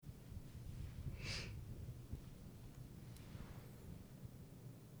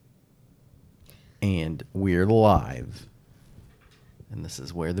And we're live. And this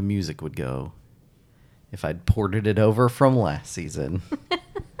is where the music would go if I'd ported it over from last season.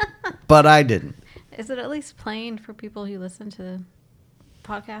 But I didn't. Is it at least playing for people who listen to the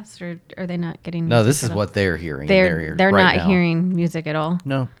podcast, or are they not getting No, music this is at all? what they're hearing. They're right not now. hearing music at all.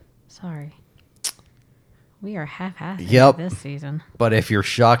 No. Sorry. We are half-assed Yep. this season. But if you're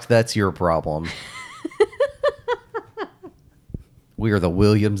shocked, that's your problem. We are the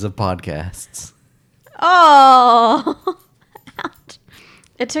Williams of podcasts. Oh! Ouch.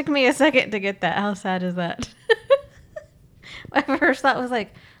 It took me a second to get that. How sad is that? My first thought was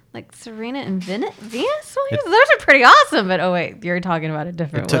like Serena and Venus Williams? Those are pretty awesome. But oh wait, you're talking about a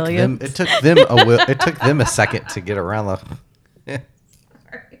different Williams. It took them a second to get around the.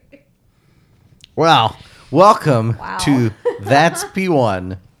 Wow. Welcome to That's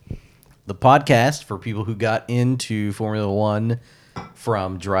P1, the podcast for people who got into Formula One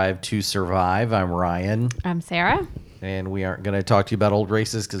from Drive to Survive. I'm Ryan. I'm Sarah. And we aren't going to talk to you about old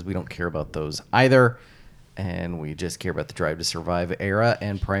races because we don't care about those either. And we just care about the Drive to Survive era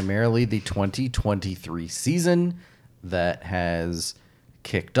and primarily the 2023 season that has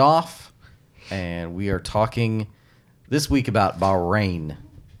kicked off. And we are talking this week about Bahrain.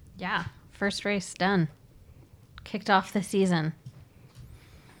 Yeah. First race done. Kicked off the season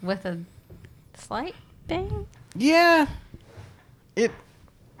with a slight bang. Yeah. It,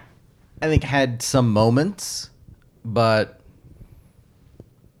 I think, had some moments, but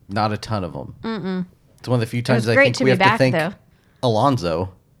not a ton of them. Mm-mm. It's one of the few times I think we have to thank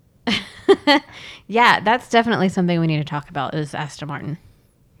Alonso. Yeah, that's definitely something we need to talk about is Aston Martin.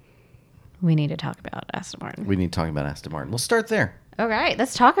 We need to talk about Aston Martin. We need to talk about Aston Martin. We'll start there. All right,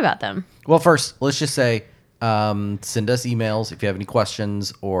 let's talk about them. Well, first, let's just say, send us emails if you have any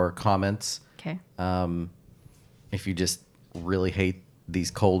questions or comments. Okay. If you just really hate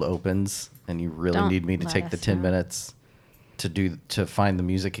these cold opens and you really need me to take the 10 minutes to find the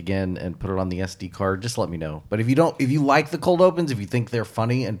music again and put it on the SD card, just let me know. But if you like the cold opens, if you think they're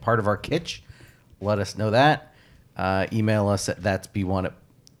funny and part of our kitsch, let us know that. Email us at that's p1podcast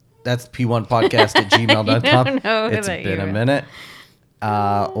at gmail.com. It's been a minute.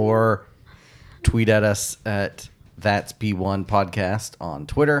 Or tweet at us at that's p1 podcast on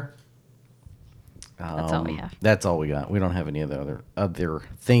Twitter. That's all we have. That's all we got. We don't have any other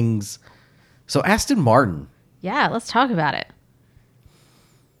things. So Aston Martin. Yeah, let's talk about it.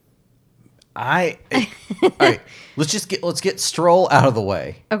 All right. Let's get Stroll out of the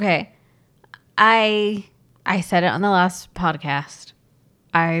way. Okay. I said it on the last podcast.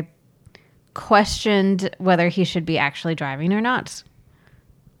 I questioned whether he should be actually driving or not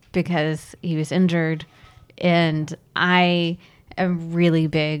because he was injured, and I am really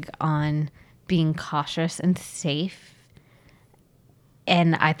big on being cautious and safe.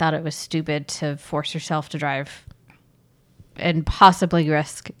 And I thought it was stupid to force yourself to drive and possibly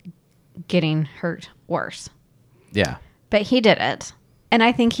risk getting hurt worse. Yeah. But he did it. And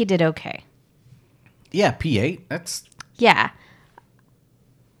I think he did okay. Yeah, P8. Yeah.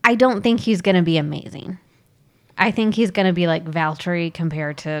 I don't think he's going to be amazing. I think he's going to be like Valtteri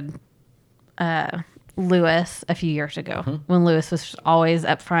compared to Lewis a few years ago, when Lewis was always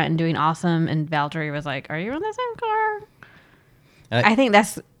up front and doing awesome, and Valtteri was like, "Are you in the same car?" I think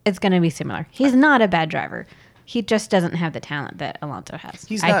it's going to be similar. He's not a bad driver. He just doesn't have the talent that Alonso has.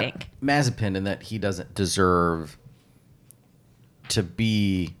 He's I not think Mazepin in that he doesn't deserve to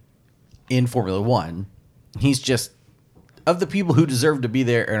be in Formula One. He's just, of the people who deserve to be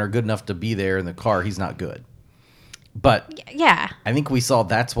there and are good enough to be there in the car, he's not good. But yeah, I think we saw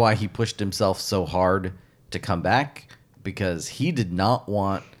that's why he pushed himself so hard to come back, because he did not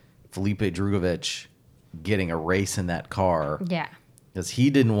want Felipe Drugovich getting a race in that car. Yeah. Because he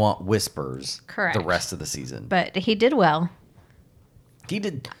didn't want whispers Correct. the rest of the season. But he did well. He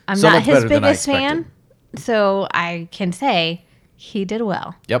did I'm so not much his better than I biggest expected. fan, so I can say he did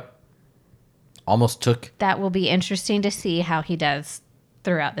well. Yep. Almost took... That will be interesting to see how he does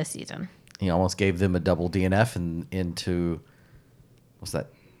throughout the season. He almost gave them a double DNF into... What's that?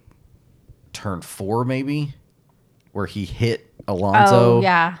 Turn 4, maybe? Where he hit Alonso. Oh,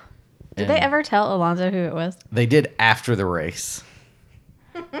 yeah. Did they ever tell Alonso who it was? They did after the race.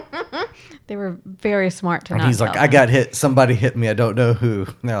 They were very smart to And not he's tell like, them. I got hit. Somebody hit me. I don't know who.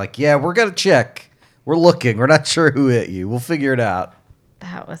 And they're like, yeah, we're going to check. We're looking. We're not sure who hit you. We'll figure it out.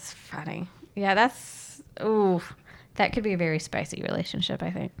 That was funny. Yeah, that's... Ooh. That could be a very spicy relationship, I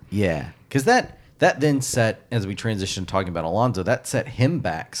think. Yeah. Because that then set, as we transition talking about Alonso, that set him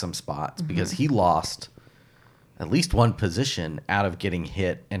back some spots because he lost at least one position out of getting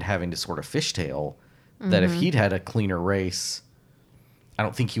hit and having to sort of fishtail. That if he'd had a cleaner race, I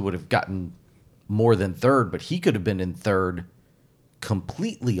don't think he would have gotten more than third, but he could have been in third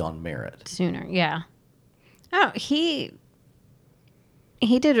completely on merit. Sooner, yeah. Oh, he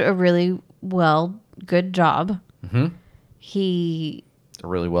did a really good job. Mm-hmm. He... A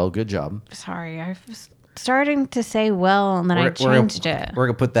really good job. Sorry, I was starting to say well, and then I changed it. We're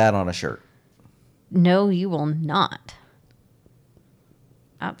going to put that on a shirt. No, you will not.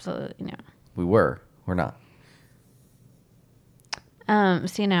 Absolutely no. We're not.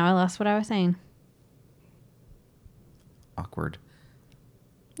 See, now I lost what I was saying. Awkward.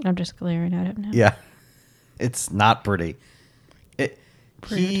 I'm just glaring at it now. Yeah. It's not pretty.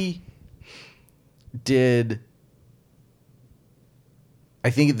 He did... I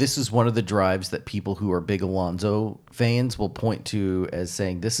think this is one of the drives that people who are big Alonso fans will point to as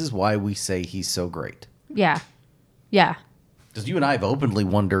saying, this is why we say he's so great. Yeah. Yeah. Because you and I have openly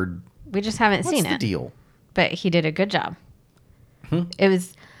wondered... We just haven't seen it. What's the deal? But he did a good job. It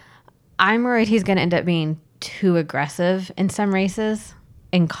was... I'm worried he's going to end up being too aggressive in some races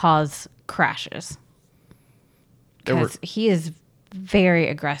and cause crashes. Because he is very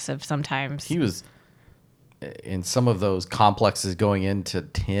aggressive sometimes. He was in some of those complexes going into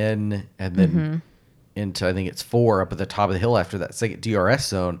 10 and then into, I think it's 4 up at the top of the hill after that second DRS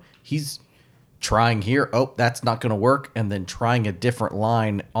zone. He's trying here. Oh, that's not going to work. And then trying a different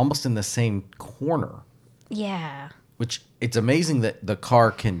line almost in the same corner. Yeah. Which it's amazing that the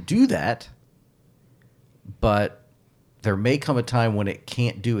car can do that. But there may come a time when it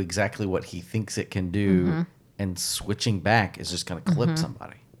can't do exactly what he thinks it can do. And switching back is just going to clip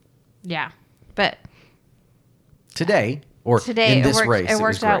somebody. Yeah. But today in this race, it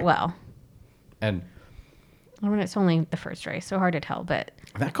worked out well. And I mean, it's only the first race, so hard to tell. But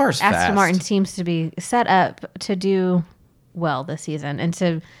that car's fast. Aston Martin seems to be set up to do well this season and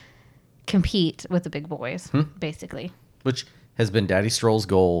to compete with the big boys, basically. Which has been Daddy Stroll's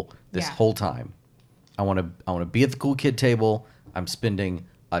goal this whole time. I want to be at the cool kid table. I'm spending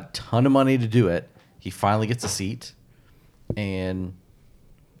a ton of money to do it. He finally gets a seat, and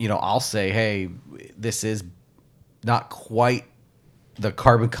I'll say, hey, this is not quite the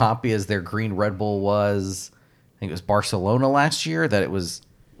carbon copy as their green Red Bull was. I think it was Barcelona last year, that it was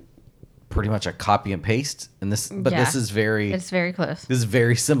pretty much a copy and paste. And this is very... It's very close. This is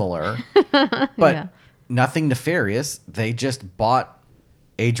very similar. But nothing nefarious. They just bought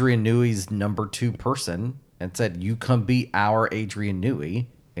Adrian Newey's number 2 person and said, you come be our Adrian Newey.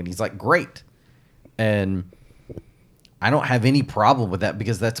 And he's like, great. And I don't have any problem with that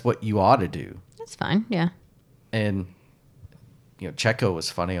because that's what you ought to do. That's fine, yeah. And Checo was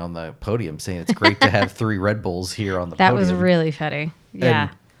funny on the podium saying it's great to have 3 Red Bulls here on the podium. That was really funny. Yeah.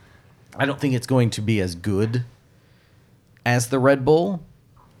 And I don't think it's going to be as good as the Red Bull,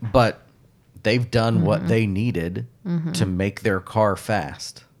 but they've done what they needed to make their car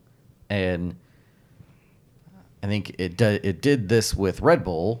fast. And I think it did this with Red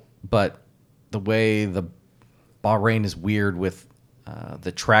Bull, but the way the Bahrain is weird with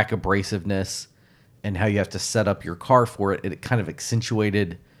the track abrasiveness and how you have to set up your car for it, it kind of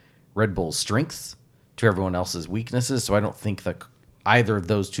accentuated Red Bull's strengths to everyone else's weaknesses. So I don't think that either of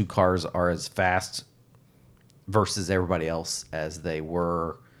those 2 cars are as fast versus everybody else as they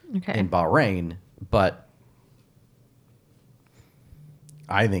were in Bahrain. But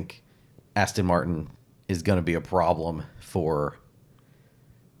I think Aston Martin is going to be a problem for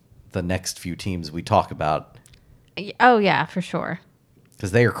the next few teams we talk about. Oh, yeah, for sure.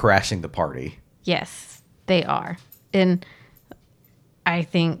 Because they are crashing the party. Yes, they are. And I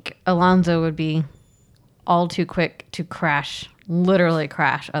think Alonso would be all too quick to literally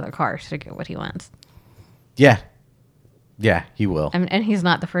crash other cars to get what he wants. Yeah. Yeah, he will. And he's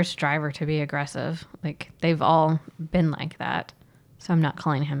not the first driver to be aggressive. Like, they've all been like that. So I'm not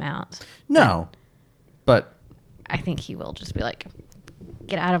calling him out. No. But I think he will just be like,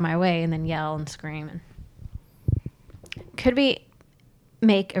 get out of my way, and then yell and scream. And could we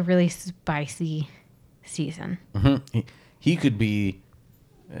make a really spicy season? He could be...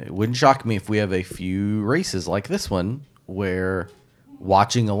 It wouldn't shock me if we have a few races like this one where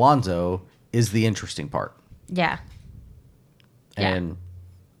watching Alonso is the interesting part. Yeah. And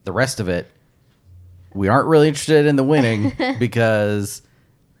the rest of it, we aren't really interested in the winning because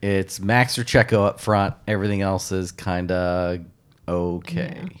it's Max or Checo up front. Everything else is kind of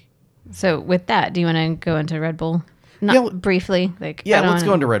okay. Yeah. So with that, do you want to go into Red Bull? Not briefly. Let's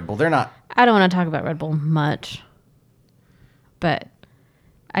go into Red Bull. They're not... I don't want to talk about Red Bull much. But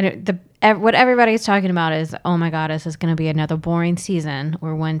what everybody's talking about is, oh my God, is this going to be another boring season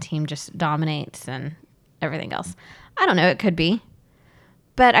where one team just dominates and everything else? I don't know. It could be.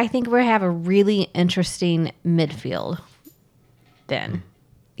 But I think we have a really interesting midfield then.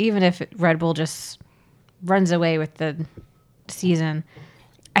 even if Red Bull just runs away with the season,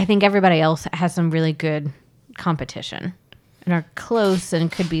 I think everybody else has some really good competition and are close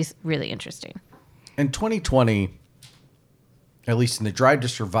and could be really interesting. In 2020, at least in the Drive to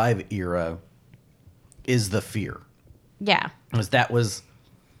Survive era, is the fear. Yeah. Because that was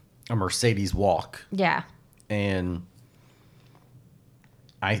a Mercedes walk. Yeah. And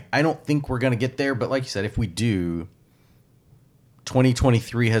I don't think we're going to get there. But like you said, if we do,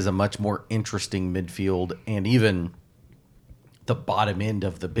 2023 has a much more interesting midfield and even the bottom end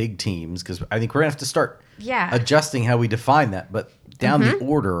of the big teams. Because I think we're going to have to start adjusting how we define that. But down the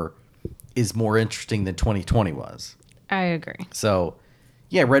order is more interesting than 2020 was. I agree. So,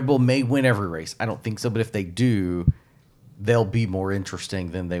 yeah, Red Bull may win every race. I don't think so. But if they do, they'll be more interesting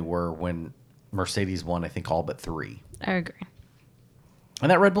than they were when Mercedes won, I think, all but 3. I agree. And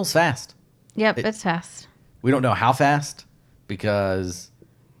that Red Bull's fast. Yep, it's fast. We don't know how fast because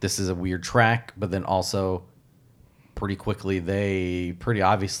this is a weird track. But then also, pretty quickly, they pretty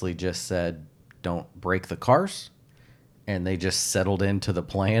obviously just said, don't break the cars. And they just settled into the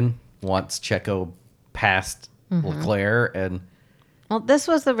plan once Checo passed Leclerc. And well, this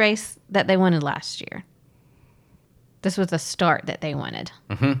was the race that they wanted last year. This was the start that they wanted.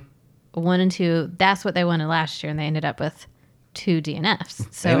 1 and 2, that's what they wanted last year, and they ended up with 2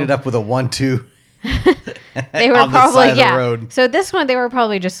 DNFs. So they ended up with a 1-2. They were on probably the side of the road. So this one, they were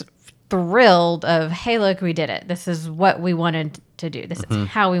probably just thrilled of, hey, look, we did it. This is what we wanted to do. This is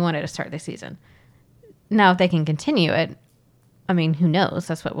how we wanted to start the season. Now, if they can continue it, I mean, who knows?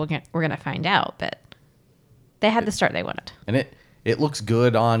 That's what we're going to find out. But they had the start they wanted. And it looks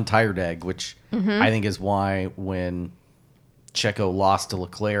good on Tire Dag, which I think is why when Checo lost to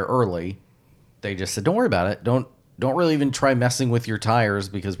Leclerc early, they just said, don't worry about it. Don't really even try messing with your tires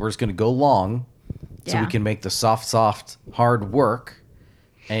because we're just going to go long so we can make the soft, hard work.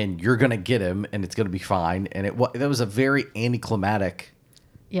 And you're going to get him, and it's going to be fine. And that was a very anticlimactic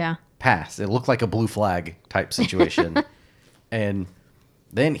pass. It looked like a blue flag type situation. And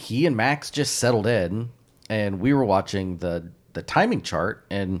then he and Max just settled in, and we were watching the timing chart,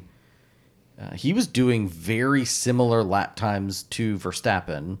 and he was doing very similar lap times to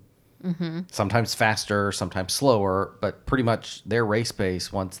Verstappen. Sometimes faster, sometimes slower, but pretty much their race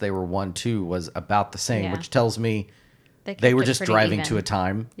pace once they were 1-2 was about the same, which tells me they were just driving to a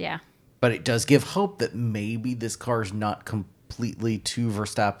time. Yeah. But it does give hope that maybe this car's not completely to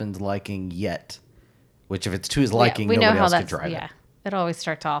Verstappen's liking yet. Which, if it's to his liking, we nobody know how else could drive it. Yeah, it always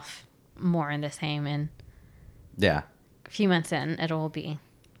starts off more in the same, and a few months in, it'll be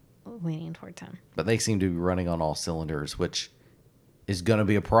leaning towards him. But they seem to be running on all cylinders, which is going to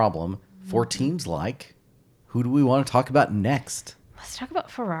be a problem for teams like. Who do we want to talk about next? Let's talk about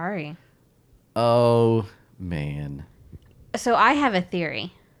Ferrari. Oh, man. So I have a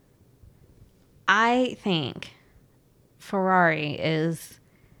theory. I think Ferrari is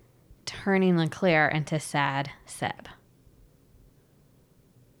turning Leclerc into sad Seb.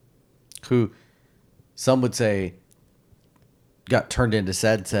 Who some would say got turned into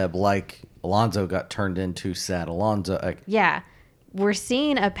sad Seb like Alonso got turned into sad Alonso. Yeah. We're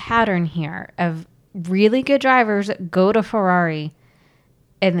seeing a pattern here of really good drivers go to Ferrari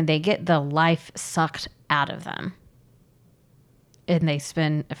and then they get the life sucked out of them. And they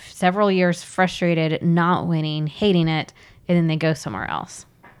spend several years frustrated, not winning, hating it, and then they go somewhere else.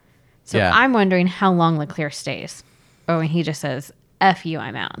 So I'm wondering how long Leclerc stays. Or when he just says, F you,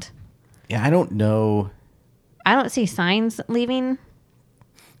 I'm out. Yeah, I don't know. I don't see Sainz leaving.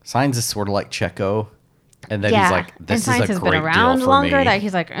 Sainz is sort of like Checo. And then he's like, this and Sainz is a has great been around deal for longer. me. That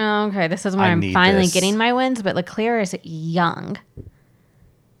he's like, oh, okay, this is when I'm finally getting my wins. But Leclerc is young.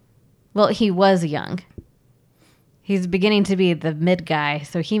 Well, he was young. He's beginning to be the mid guy.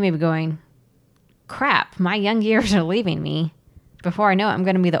 So he may be going, crap, my young years are leaving me. Before I know it, I'm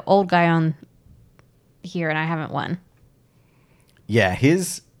going to be the old guy on here and I haven't won. Yeah,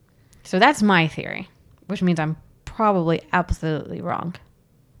 So that's my theory, which means I'm probably absolutely wrong.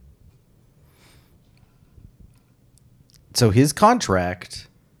 So his contract,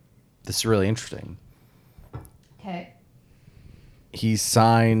 this is really interesting. Okay. He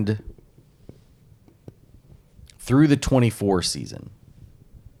signed through the 24 season.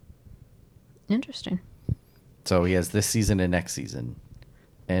 Interesting. So he has this season and next season.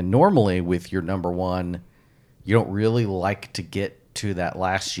 And normally with your number one, you don't really like to get to that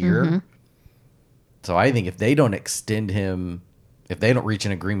last year. Mm-hmm. So I think if they don't extend him, if they don't reach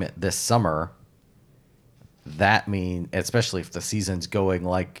an agreement this summer, that means, especially if the season's going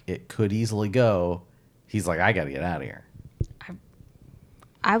like it could easily go, he's like, I got to get out of here.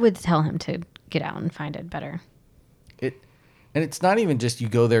 I would tell him to get out and find it better. And it's not even just you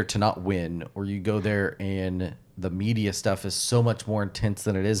go there to not win, or you go there and the media stuff is so much more intense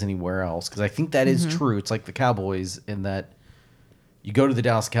than it is anywhere else. Because I think that is true. It's like the Cowboys in that you go to the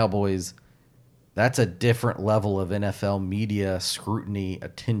Dallas Cowboys, that's a different level of NFL media scrutiny,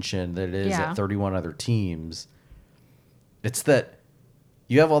 attention that it is at 31 other teams. It's that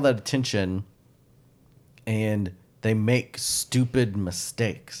you have all that attention and they make stupid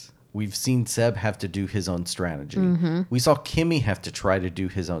mistakes. We've seen Seb have to do his own strategy. We saw Kimmy have to try to do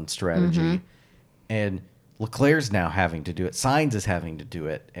his own strategy. And Leclerc's now having to do it. Sainz is having to do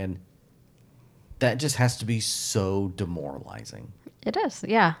it. And that just has to be so demoralizing. It is,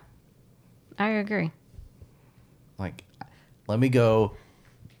 yeah. I agree. Like, let me go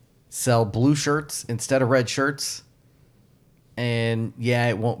sell blue shirts instead of red shirts. And yeah,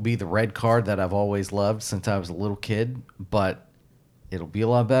 it won't be the red card that I've always loved since I was a little kid, but it'll be a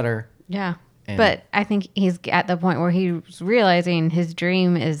lot better. Yeah. And but I think he's at the point where he's realizing his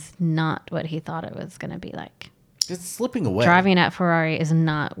dream is not what he thought it was going to be like. it's slipping away. Driving at Ferrari is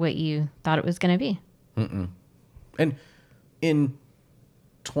not what you thought it was going to be. And in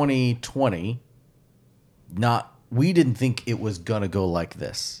 2020, we didn't think it was going to go like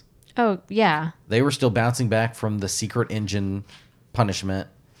this. Oh, yeah. They were still bouncing back from the secret engine punishment,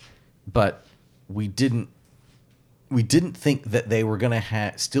 but we didn't think that they were going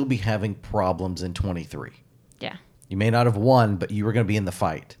to still be having problems in 23. Yeah. You may not have won, but you were going to be in the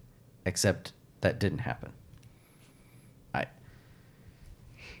fight, except that didn't happen.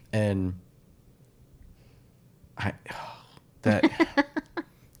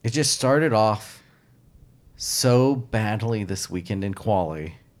 It just started off so badly this weekend in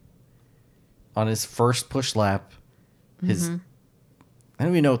quali. On his first push lap, I don't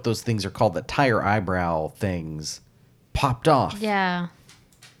even know what those things are called, the tire eyebrow things popped off. Yeah.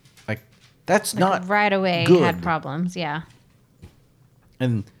 Like, that's not right away good. Had problems, yeah.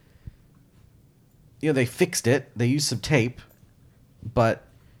 And they fixed it. They used some tape, but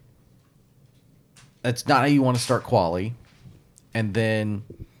that's not how you want to start quali. And then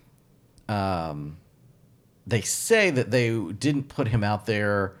they say that they didn't put him out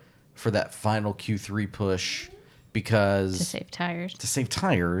there for that final Q3 push because To save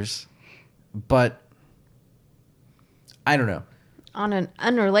tires. But I don't know. On an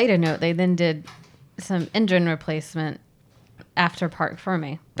unrelated note, they then did some engine replacement after Parc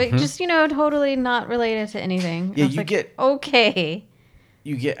Ferme. But just, totally not related to anything. Yeah, okay. I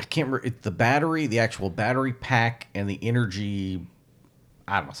can't remember, it's the battery, the actual battery pack, and the energy,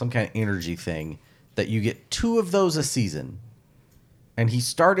 I don't know, some kind of energy thing that you get 2 of those a season. And he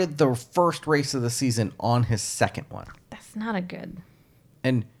started the first race of the season on his second one. That's not a good.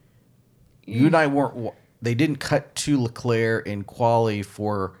 And you and I they didn't cut to Leclerc in quali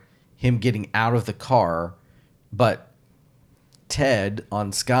for him getting out of the car, but Ted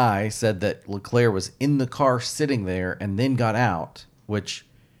on Sky said that Leclerc was in the car sitting there and then got out, which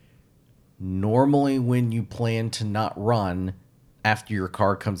normally when you plan to not run after your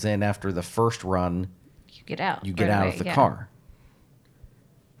car comes in after the first run, you get out. You get out of the car.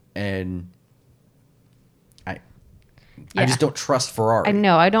 And I just don't trust Ferrari. I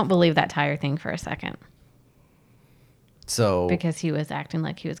know. I don't believe that tire thing for a second. So because he was acting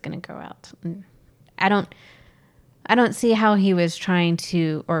like he was going to go out. I don't see how he was trying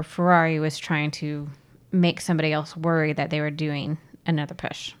to, or Ferrari was trying to make somebody else worry that they were doing another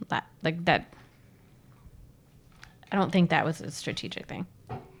push. That I don't think that was a strategic thing.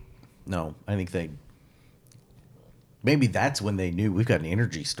 No, I think maybe that's when they knew we've got an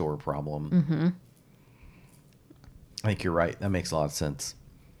energy store problem. I think you're right. That makes a lot of sense.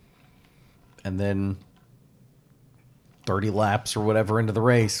 And then 30 laps or whatever into the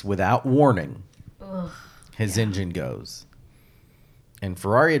race, without warning, his engine goes. And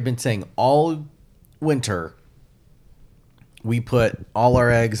Ferrari had been saying all winter, we put all our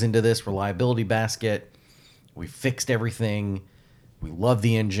eggs into this reliability basket. We fixed everything. We love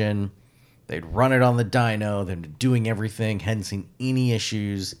the engine. They'd run it on the dyno. They'd been doing everything. Hadn't seen any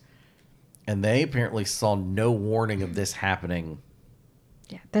issues. And they apparently saw no warning of this happening.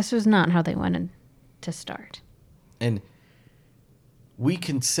 Yeah, this was not how they wanted to start. And we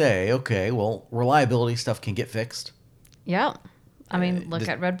can say, okay, well, reliability stuff can get fixed. Yeah. I mean, look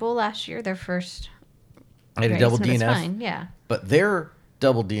at Red Bull last year. Their first they had a double DNF. Fine. Yeah. But their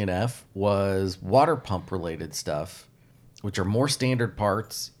double DNF was water pump related stuff, which are more standard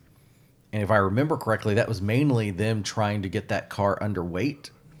parts. And if I remember correctly, that was mainly them trying to get that car underweight.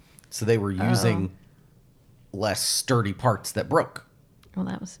 So they were using less sturdy parts that broke. Well,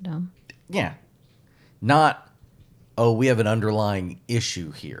 that was dumb. Yeah. Not, we have an underlying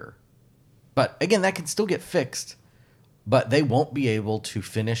issue here. But again, that can still get fixed. but they won't be able to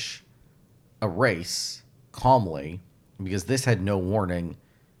finish a race calmly because this had no warning.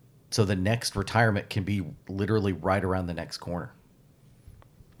 So the next retirement can be literally right around the next corner.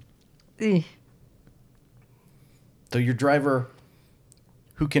 Ugh. So your driver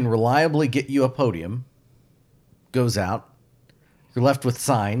who can reliably get you a podium goes out. You're left with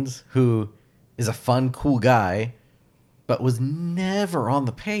Sainz, who is a fun, cool guy, but was never on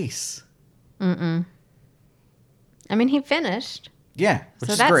the pace. I mean, he finished. Yeah, which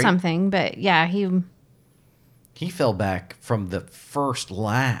so is that's great. something. But yeah, He fell back from the first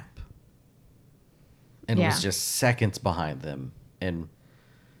lap and was just seconds behind them. And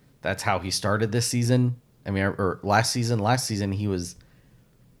that's how he started this season. I mean, or last season. Last season, he was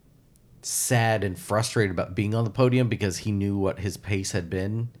sad and frustrated about being on the podium because he knew what his pace had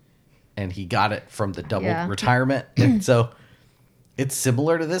been. And he got it from the double retirement. And so it's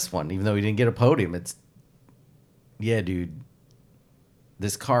similar to this one, even though he didn't get a podium. It's, yeah, dude,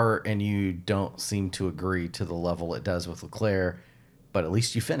 this car and you don't seem to agree to the level it does with Leclerc, but at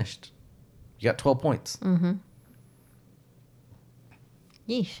least you finished. You got 12 points. Mm-hmm.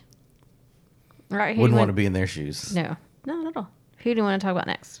 Yeesh. All right, Wouldn't want to be in their shoes. No, not at all. Who do you want to talk about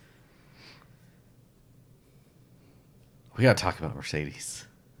next? We got to talk about Mercedes.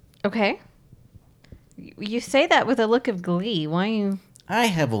 Okay. You say that with a look of glee. Why you... I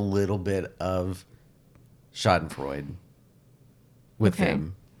have a little bit of schadenfreude with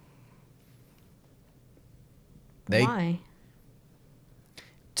them. Why?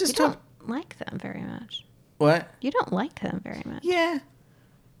 Just you don't like them very much. What? You don't like them very much. Yeah.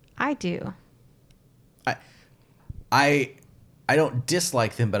 I do. I don't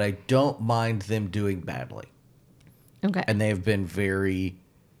dislike them, but I don't mind them doing badly. Okay. And they have been very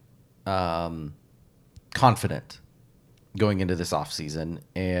confident going into this offseason.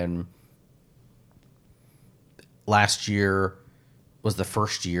 And last year was the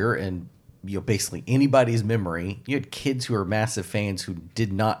first year, and basically anybody's memory, you had kids who were massive fans who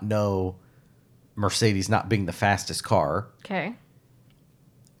did not know Mercedes not being the fastest car. Okay.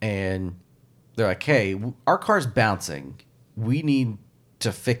 And they're like, hey, our car's bouncing. We need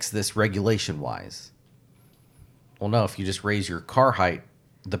to fix this regulation-wise. Well, no, if you just raise your car height,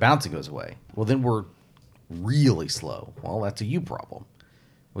 the bouncing goes away. Well, then we're really slow. Well, that's a you problem.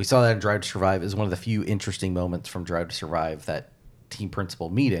 We saw that in Drive to Survive. It was one of the few interesting moments from Drive to Survive, that team principal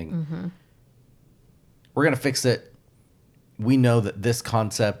meeting. Mm-hmm. We're going to fix it. We know that this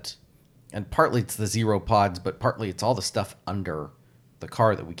concept, and partly it's the zero pods, but partly it's all the stuff under the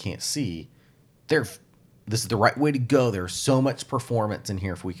car that we can't see. This is the right way to go. There's so much performance in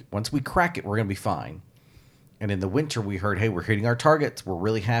here. Once we crack it, we're going to be fine. And in the winter, we heard, hey, we're hitting our targets. We're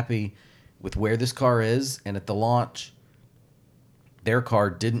really happy with where this car is. And at the launch, their car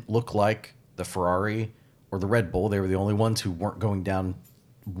didn't look like the Ferrari or the Red Bull. They were the only ones who weren't going down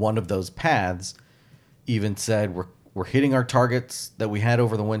one of those paths. Even said, we're hitting our targets that we had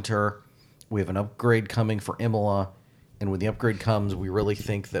over the winter. We have an upgrade coming for Imola. And when the upgrade comes, we really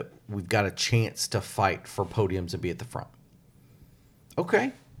think that we've got a chance to fight for podiums and be at the front.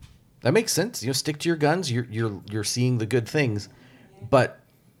 Okay. That makes sense. Stick to your guns. You're seeing the good things. But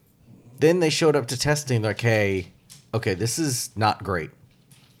then they showed up to testing like, hey, okay, this is not great.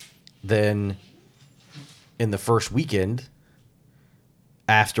 Then in the first weekend,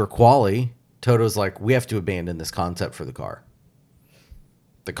 after quali, Toto's like, we have to abandon this concept for the car.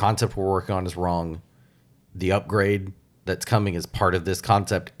 The concept we're working on is wrong. The upgrade that's coming as part of this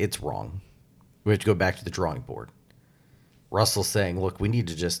concept, it's wrong. We have to go back to the drawing board. Russell's saying, look, we need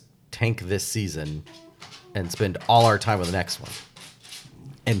to just tank this season and spend all our time on the next one.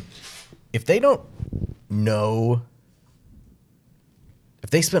 And if they don't know, if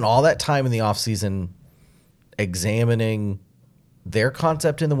they spend all that time in the offseason examining their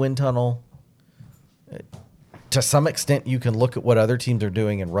concept in the wind tunnel, to some extent you can look at what other teams are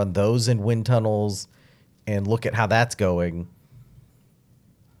doing and run those in wind tunnels and look at how that's going.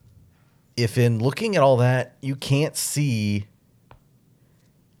 If in looking at all that, you can't see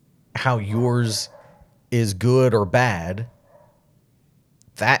how yours is good or bad,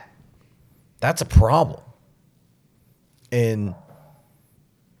 that's a problem. And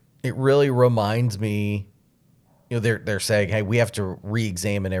it really reminds me, they're saying, hey, we have to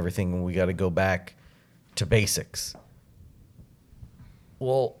re-examine everything and we got to go back to basics.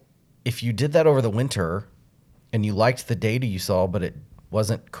 Well, if you did that over the winter and you liked the data you saw, but it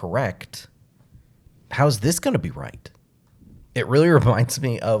wasn't correct, how's this going to be right? It really reminds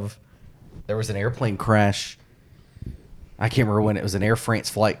me of, there was an airplane crash. I can't remember when. It was an Air France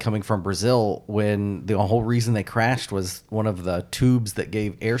flight coming from Brazil when the whole reason they crashed was one of the tubes that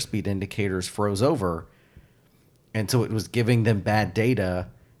gave airspeed indicators froze over. And so it was giving them bad data,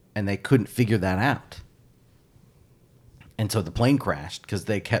 and they couldn't figure that out. And so the plane crashed because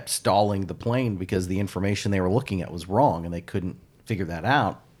they kept stalling the plane because the information they were looking at was wrong, and they couldn't figure that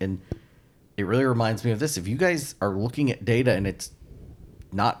out. And it really reminds me of this. If you guys are looking at data and it's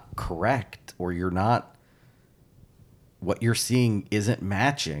not correct, or what you're seeing isn't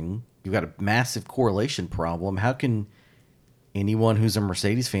matching, you've got a massive correlation problem. How can anyone who's a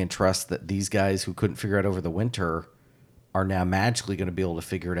Mercedes fan trust that these guys who couldn't figure it out over the winter are now magically going to be able to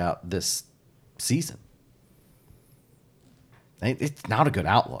figure it out this season? It's not a good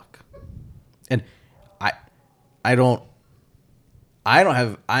outlook. And I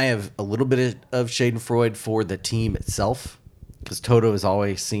have a little bit of schadenfreude for the team itself, because Toto has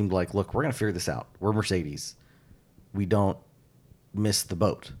always seemed like, look, we're going to figure this out. We're Mercedes. We don't miss the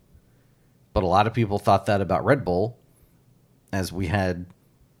boat. But a lot of people thought that about Red Bull, as we had,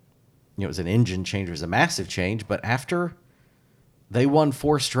 it was an engine change, it was a massive change. But after they won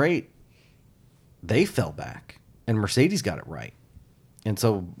 4 straight, they fell back, and Mercedes got it right. And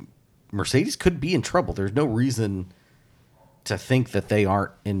so Mercedes could be in trouble. There's no reason to think that they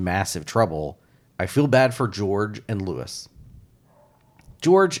aren't in massive trouble. I feel bad for George and Lewis.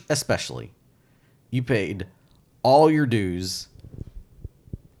 George, especially. You paid all your dues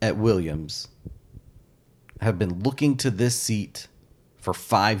at Williams, have been looking to this seat for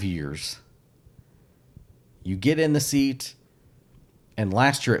 5 years. You get in the seat, and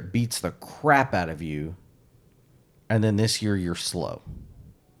last year it beats the crap out of you, and then this year you're slow.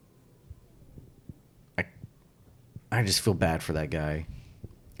 I just feel bad for that guy.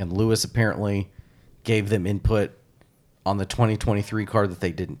 And Lewis apparently gave them input on the 2023 car that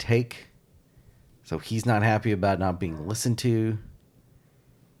they didn't take. So he's not happy about not being listened to.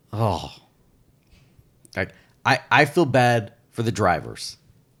 Oh. I feel bad for the drivers.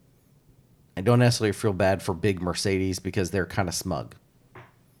 I don't necessarily feel bad for big Mercedes because they're kind of smug.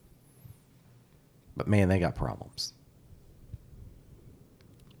 But man, they got problems.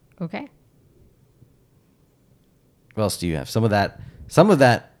 Okay. What else do you have? Some of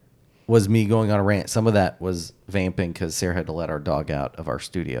that was me going on a rant. Some of that was vamping because Sarah had to let our dog out of our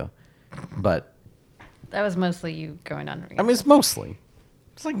studio. But that was mostly you going on a rant. I mean, it's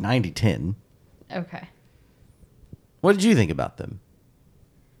like 90-10. Okay. What did you think about them?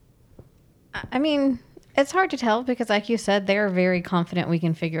 I mean, it's hard to tell because, like you said, they're very confident we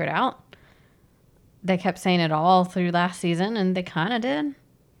can figure it out. They kept saying it all through last season, and they kind of did.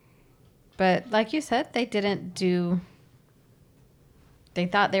 But like you said, they didn't do... They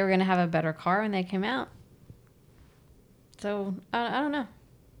thought they were going to have a better car when they came out. So, I don't know.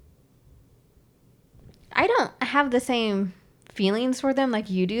 I don't have the same feelings for them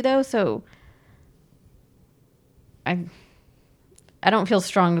like you do, though, so... I don't feel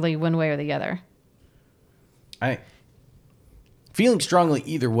strongly one way or the other. Feeling strongly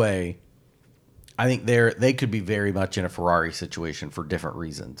either way, I think they could be very much in a Ferrari situation for different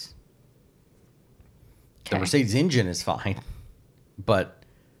reasons. Okay. The Mercedes engine is fine, but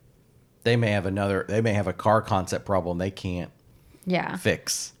they may have a car concept problem they can't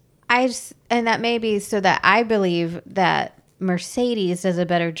fix. And that may be so that I believe that Mercedes does a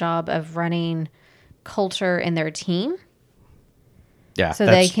better job of running culture in their team. Yeah. So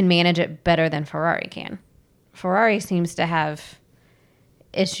they can manage it better than Ferrari can. Ferrari seems to have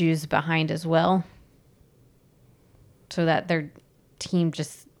issues behind as well. So that their team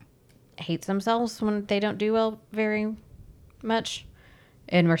just hates themselves when they don't do well very much.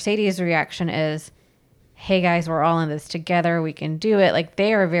 And Mercedes' reaction is, hey guys, we're all in this together. We can do it. Like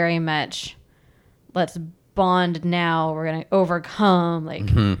they are very much, let's bond now. We're going to overcome. Like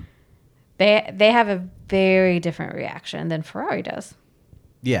they have a very different reaction than Ferrari does.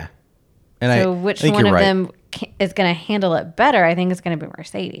 Yeah. And so which one of them is going to handle it better? I think it's going to be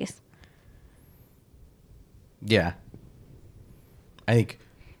Mercedes. Yeah. I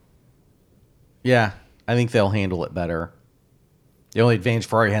think they'll handle it better. The only advantage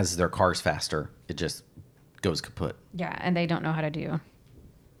Ferrari has is their car's faster. It just goes kaput. Yeah, and they don't know how to do.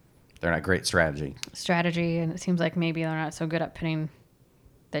 They're not great strategy, and it seems like maybe they're not so good at putting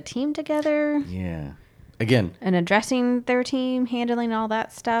the team together. Yeah. Again. And addressing their team, handling all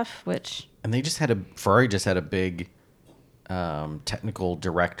that stuff, which... And Ferrari just had a big technical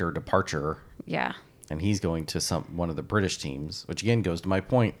director departure. Yeah. And he's going to one of the British teams, which again goes to my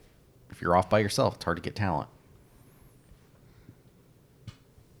point. If you're off by yourself, it's hard to get talent.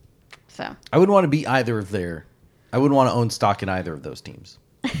 So I wouldn't want to be I wouldn't want to own stock in either of those teams.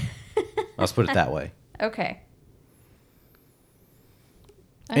 Let's put it that way. Okay.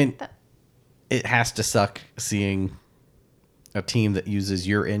 And it has to suck seeing a team that uses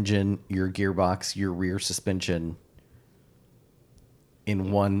your engine, your gearbox, your rear suspension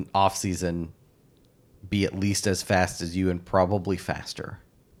in one off season be at least as fast as you and probably faster.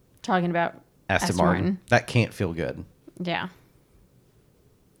 Talking about Aston Martin. That can't feel good. Yeah.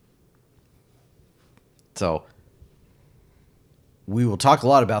 So we will talk a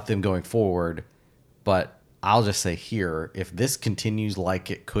lot about them going forward, but I'll just say here, if this continues like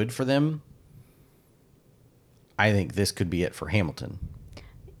it could for them, I think this could be it for Hamilton.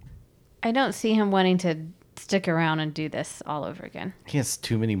 I don't see him wanting to stick around and do this all over again. He has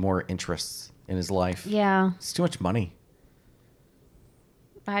too many more interests in his life. Yeah. It's too much money.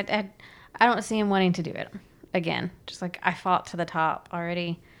 I don't see him wanting to do it again. Just like I fought to the top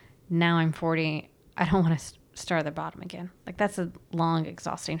already. Now I'm 40. I don't want to start at the bottom again. Like that's a long,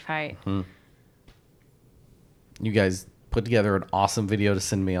 exhausting fight. Mm-hmm. You guys put together an awesome video to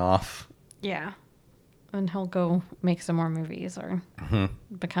send me off. Yeah. And he'll go make some more movies or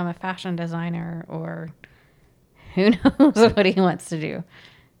become a fashion designer or who knows what he wants to do.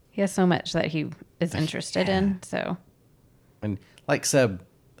 He has so much that he is interested in. So, and like Seb,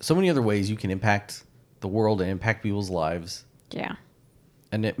 so many other ways you can impact the world and impact people's lives. Yeah.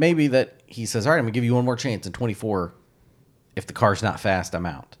 And it may be that he says, all right, I'm going to give you one more chance in 24. If the car's not fast, I'm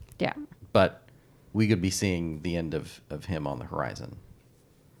out. Yeah. But we could be seeing the end of him on the horizon.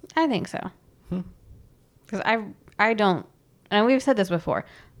 I think so. Because I don't, and we've said this before,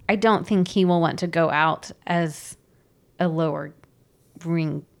 I don't think he will want to go out as a lower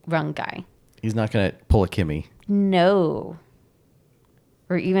rung guy. He's not going to pull a Kimmy. No.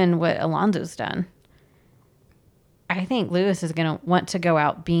 Or even what Alonso's done. I think Lewis is going to want to go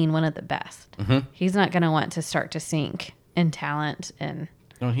out being one of the best. Mm-hmm. He's not going to want to start to sink in talent and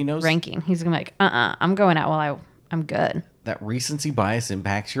he knows ranking. He's going to be like, I'm going out while I'm good. That recency bias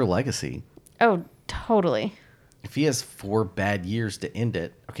impacts your legacy. Oh, totally. If he has 4 bad years to end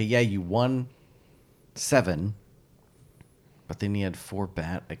it, okay, yeah, you won 7, but then he had 4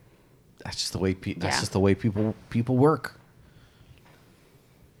 bad. Like, that's just the way. Just the way people work.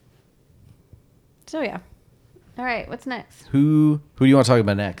 So yeah. All right, what's next? Who do you want to talk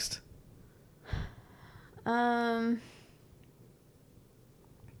about next? I'm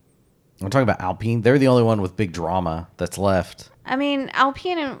talking about Alpine. They're the only one with big drama that's left. I mean,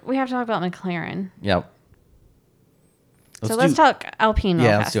 Alpine, and we have to talk about McLaren. Yep. Let's talk Alpine real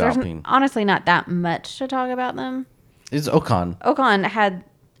fast. Let's do Alpine. Honestly not that much to talk about them. It's Ocon. Ocon had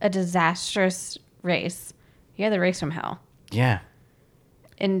a disastrous race. He had the race from hell. Yeah.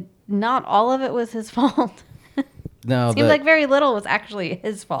 And not all of it was his fault. No. It seemed like very little was actually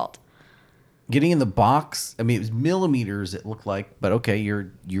his fault. Getting in the box, I mean, it was millimeters, it looked like, but okay,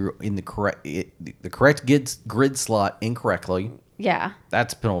 you're in the correct grid slot incorrectly. Yeah.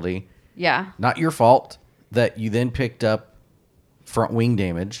 That's a penalty. Yeah. Not your fault that you then picked up front wing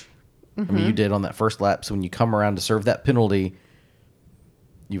damage. Mm-hmm. I mean, you did on that first lap. So when you come around to serve that penalty,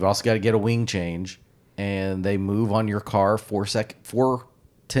 you've also got to get a wing change, and they move on your car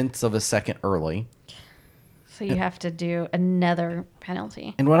 4/10 of a second early. So you have to do another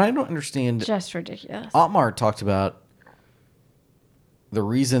penalty. And what I don't understand... Just ridiculous. Otmar talked about the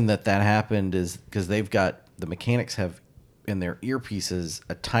reason that happened is because they've got... The mechanics have in their earpieces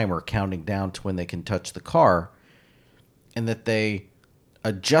a timer counting down to when they can touch the car, and that they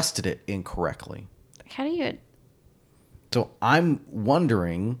adjusted it incorrectly. How do you... So I'm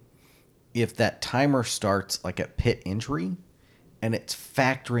wondering if that timer starts like at pit entry and it's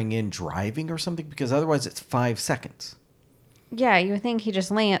factoring in driving or something, because otherwise it's 5 seconds. Yeah, you would think he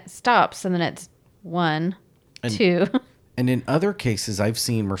just stops and then it's 1, 2. And in other cases, I've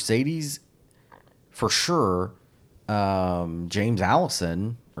seen Mercedes, for sure, James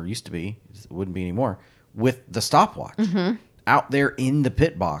Allison, or used to be, it wouldn't be anymore, with the stopwatch out there in the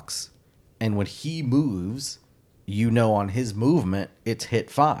pit box. And when he moves, on his movement, it's hit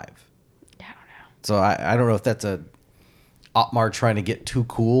 5. I don't know. So I don't know if that's a Otmar trying to get too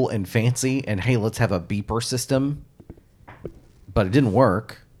cool and fancy and, hey, let's have a beeper system. But it didn't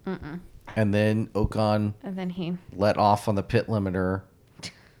work. And then Ocon he let off on the pit limiter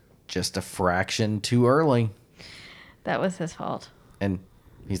just a fraction too early. That was his fault. And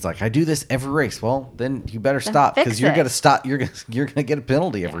he's like, I do this every race. Well, then you better stop, because you're going to stop. You're going to get a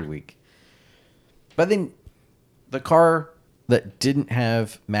penalty every week. But then the car that didn't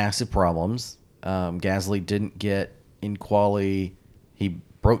have massive problems, Gasly didn't get in quali. He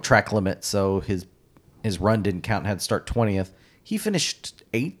broke track limit, so his run didn't count and had to start 20th. He finished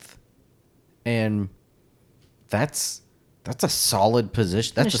 8th, and that's a solid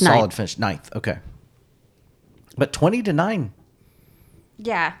position. That's a solid finish. 9th, okay. But 20-9.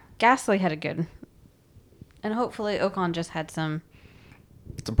 Yeah, Gasly had a good And hopefully Ocon just had some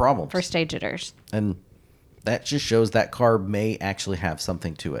problems. first stage jitters. And that just shows that car may actually have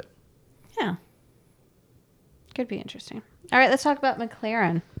something to it. Yeah. Could be interesting. All right, let's talk about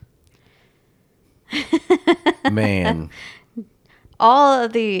McLaren. Man. All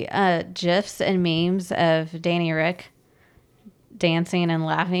of the GIFs and memes of Danny Rick dancing and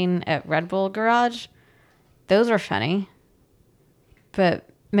laughing at Red Bull Garage, those are funny. But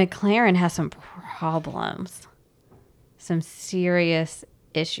McLaren has some problems. Some serious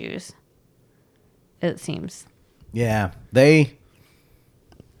issues, it seems. Yeah. They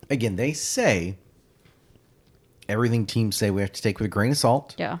say everything teams say we have to take with a grain of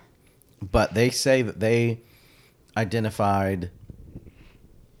salt. Yeah. But they say that they identified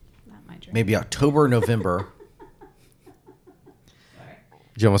maybe October or November. Sorry.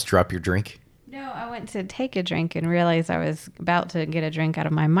 Did you almost drop your drink? No, I went to take a drink and realized I was about to get a drink out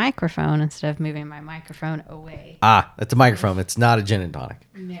of my microphone instead of moving my microphone away. Ah, that's a microphone. It's not a gin and tonic.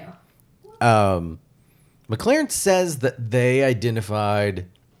 No. McLaren says that they identified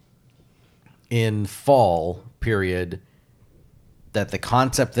in fall period that the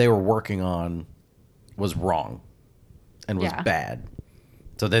concept they were working on was wrong and was bad.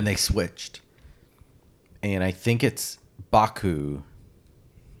 So then they switched. And I think it's Baku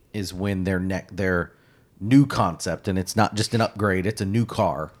is when their new concept, and it's not just an upgrade, it's a new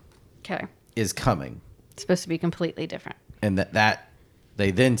car, Okay. is coming. It's supposed to be completely different. And that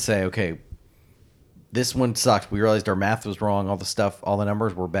they then say, okay, this one sucked. We realized our math was wrong. All the stuff, all the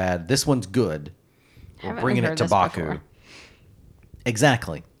numbers were bad. This one's good. We're bringing it to Baku. Before.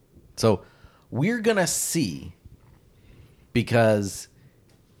 Exactly. So we're going to see, because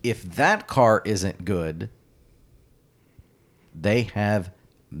if that car isn't good, they have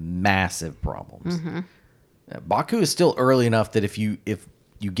massive problems. Mm-hmm. Baku is still early enough that if you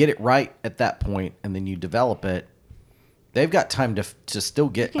get it right at that point and then you develop it, they've got time to still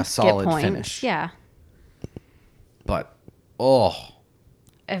get a solid finish. Yeah. But,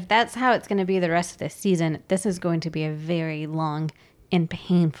 if that's how it's going to be the rest of the season, this is going to be a very long and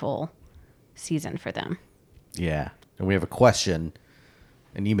painful season for them. yeah. And we have a question,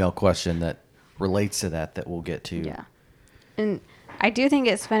 an email question that relates to that we'll get to. Yeah. And I do think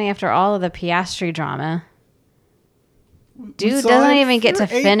it's funny after all of the Piastri drama. Dude doesn't even get to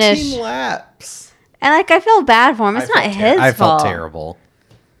finish. 18 laps. And I feel bad for him. It's not his fault. I felt terrible.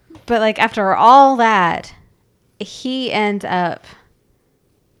 But after all that, he ends up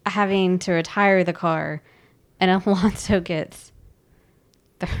having to retire the car, and Alonso gets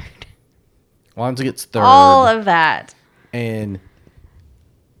third. Alonso gets third. All of that. And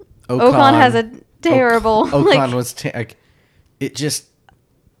Ocon has a terrible. Ocon was. It just.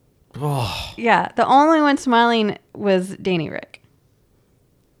 Yeah, the only one smiling was Danny Rick.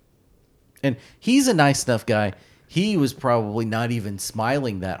 And he's a nice enough guy. He was probably not even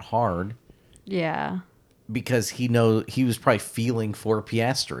smiling that hard. Yeah. Because he was probably feeling for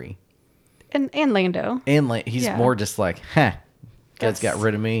Piastri. And Lando. And he's more just like, guys got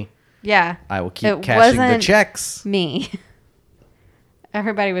rid of me. Yeah. I will keep cashing the checks. Me.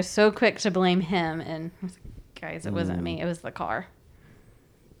 Everybody was so quick to blame him, and guys, it wasn't me. It was the car.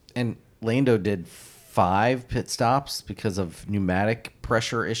 And Lando did 5 pit stops because of pneumatic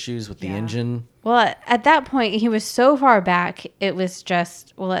pressure issues with the engine. Well, at that point, he was so far back, it was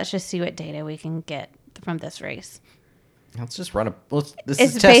just, let's just see what data we can get from this race. Let's just run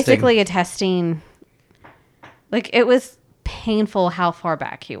It's basically a testing. It was painful how far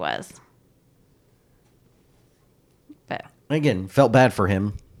back he was. But again, felt bad for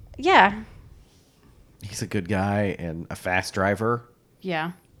him. Yeah. He's a good guy and a fast driver.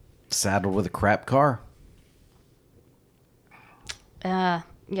 Yeah. Saddled with a crap car.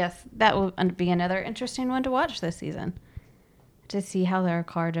 Yes, that will be another interesting one to watch this season. To see how their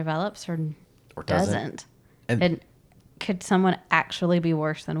car develops or doesn't. And could someone actually be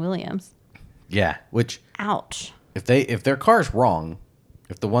worse than Williams? Yeah, which... Ouch. If their car's wrong,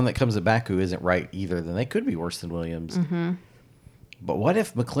 if the one that comes at Baku isn't right either, then they could be worse than Williams. Mm-hmm. But what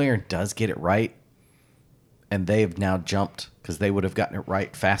if McLaren does get it right and they've now jumped because they would have gotten it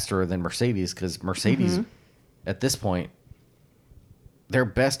right faster than Mercedes, because Mercedes, at this point, their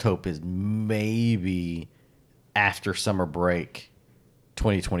best hope is maybe after summer break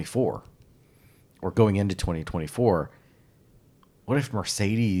 2024 or going into 2024. What if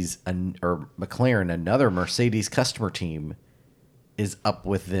Mercedes or McLaren, another Mercedes customer team, is up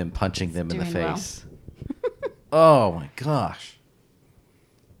with them, punching them in the face? Oh my gosh.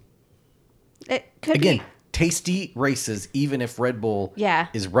 It could Again, be. Tasty races, even if Red Bull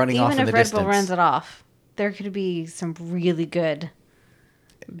is running off in the distance. Even if Red Bull runs it off, there could be some really good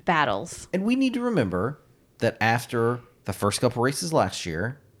battles. And we need to remember that after the first couple races last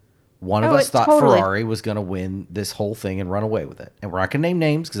year, one of us thought Ferrari was going to win this whole thing and run away with it. And we're not going to name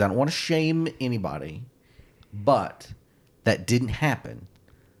names because I don't want to shame anybody. But that didn't happen.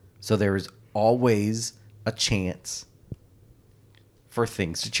 So there is always a chance for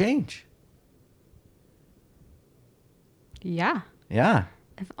things to change. Yeah. Yeah.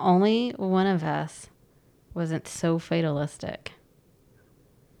 If only one of us wasn't so fatalistic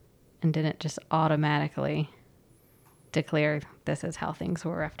and didn't just automatically declare this is how things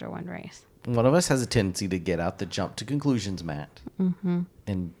were after one race. One of us has a tendency to get out the jump to conclusions mat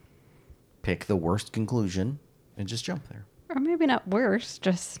and pick the worst conclusion and just jump there. Or maybe not worse,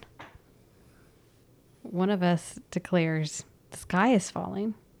 just one of us declares the sky is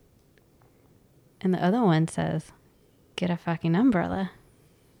falling and the other one says, get a fucking umbrella.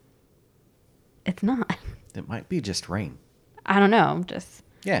 It's not. It might be just rain. I don't know. I'm just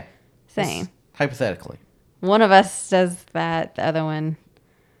saying. Hypothetically. One of us does that, the other one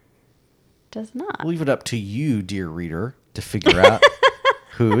does not. We'll leave it up to you, dear reader, to figure out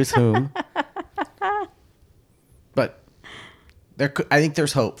who is whom. But I think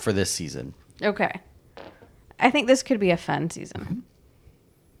there's hope for this season. Okay. I think this could be a fun season. Mm-hmm.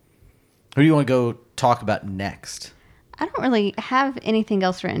 Who do you want to go talk about next? I don't really have anything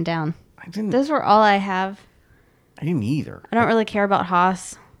else written down. I didn't. Those were all I have. I didn't either. I don't really care about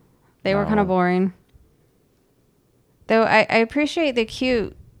Haas. They were kind of boring. Though I appreciate the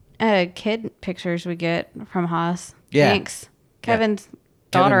cute kid pictures we get from Haas. Yeah. Thanks. Kevin's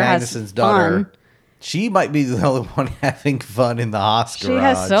daughter has fun. Daughter. She might be the only one having fun in the Haas garage. She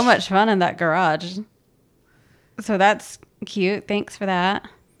has so much fun in that garage. So that's cute. Thanks for that.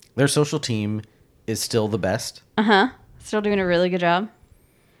 Their social team is still the best. Uh-huh. Still doing a really good job.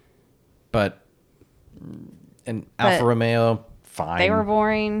 But Alfa Romeo, fine. They were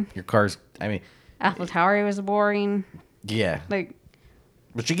boring. Your car's, I mean. AlphaTauri was boring. Yeah. Like,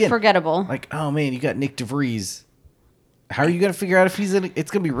 which again, forgettable. Like, oh man, you got Nick DeVries. How are you going to figure out if he's in?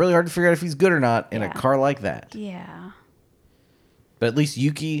 It's going to be really hard to figure out if he's good or not in a car like that. Yeah. But at least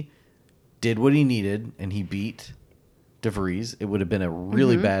Yuki did what he needed and he beat DeVries. It would have been a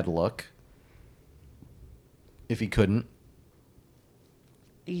really bad look if he couldn't.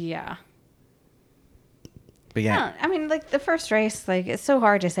 Yeah. But yeah. I mean, like the first race, like it's so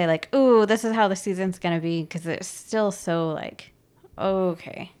hard to say like, ooh, this is how the season's going to be because it's still so like,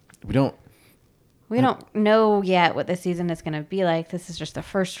 okay. We don't know yet what the season is going to be like. This is just the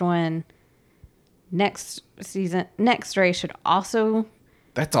first one. Next race should also.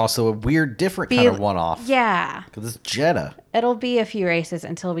 That's also a weird, different kind of one-off. Yeah. Because it's Jeddah. It'll be a few races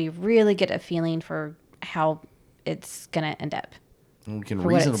until we really get a feeling for how it's going to end up. And we can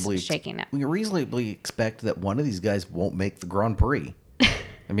reasonably shaking up. We can reasonably expect that one of these guys won't make the Grand Prix.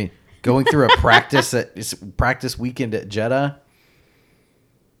 I mean, going through a practice weekend at Jeddah,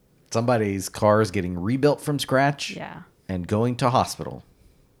 somebody's car is getting rebuilt from scratch. Yeah. And going to hospital.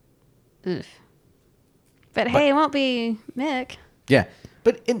 Oof. But hey, it won't be Mick. Yeah.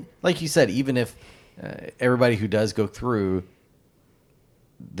 But like you said, even if everybody who does go through,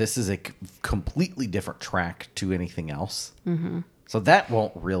 this is a completely different track to anything else. Mm-hmm. So that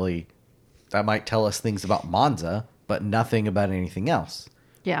might tell us things about Monza, but nothing about anything else.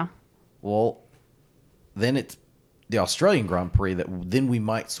 Yeah. Well, then it's the Australian Grand Prix that then we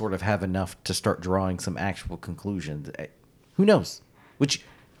might sort of have enough to start drawing some actual conclusions. Who knows? Which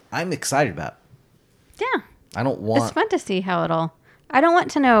I'm excited about. Yeah. It's fun to see how I don't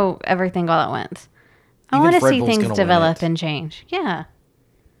want to know everything all at once. I want to see things develop and change. Yeah.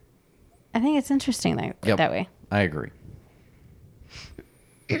 I think it's interesting that way. I agree.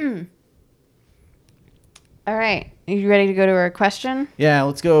 All right. Are you ready to go to our question? Yeah,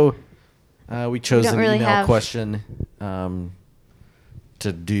 let's go. We chose an email question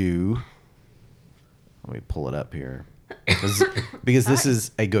to do. Let me pull it up here. Because this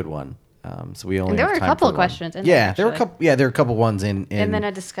is a good one. So we only there have were a time couple for of one. questions. There were a couple ones in. And then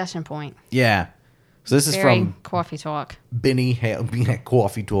a discussion point. Yeah. So this is from Coffee Talk. Benny Hale.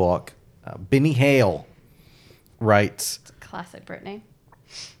 Coffee Talk. Benny Hale writes. It's a classic Brit name.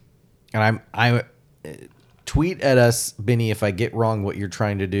 And I tweet at us, Benny, if I get wrong what you're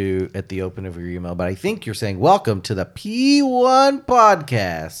trying to do at the open of your email. But I think you're saying, welcome to the P1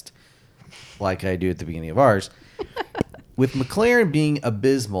 podcast, like I do at the beginning of ours. With McLaren being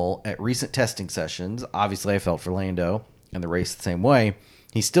abysmal at recent testing sessions, obviously I felt for Lando and the race the same way.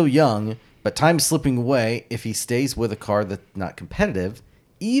 He's still young, but time's slipping away if he stays with a car that's not competitive,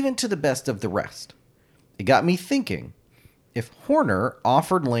 even to the best of the rest. It got me thinking, if Horner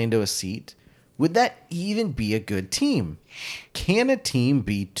offered Lando a seat, would that even be a good team? Can a team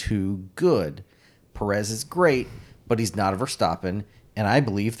be too good? Perez is great, but he's not a Verstappen, and I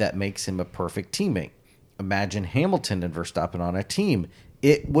believe that makes him a perfect teammate. Imagine Hamilton and Verstappen on a team.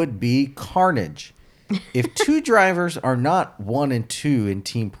 It would be carnage. If two drivers are not 1 and 2 in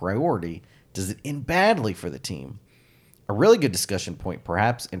team priority, does it end badly for the team? A really good discussion point,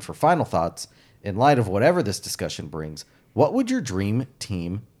 perhaps, and for final thoughts, in light of whatever this discussion brings, what would your dream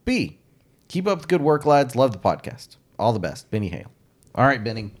team be? Keep up the good work, lads. Love the podcast. All the best. Benny Hale. All right,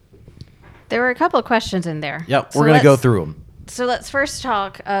 Benny. There were a couple of questions in there. Yep, we're going to go through them. So let's first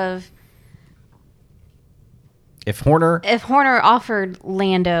talk of if Horner offered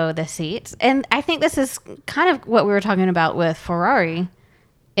Lando the seats. And I think this is kind of what we were talking about with Ferrari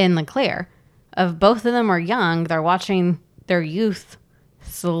and Leclerc. Of both of them are young. They're watching their youth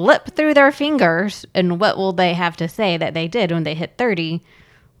slip through their fingers. And what will they have to say that they did when they hit 30?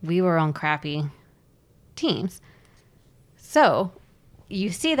 We were on crappy teams. So you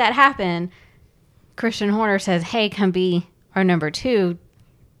see that happen. Christian Horner says, hey, come be our number 2.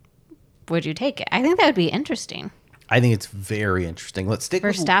 Would you take it? I think that would be interesting. I think it's very interesting. Let's stick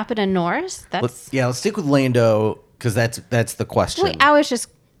with Verstappen and Norris. Let's stick with Lando because that's the question. Wait, I was just.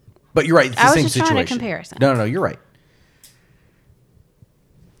 But you're right. It's the same situation. Trying to comparison. No, you're right.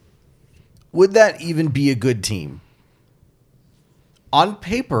 Would that even be a good team? On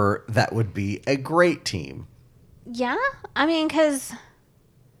paper, that would be a great team. Yeah, I mean, because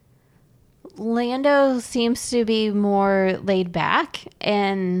Lando seems to be more laid back,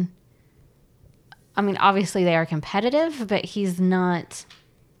 and I mean, obviously they are competitive, but he's not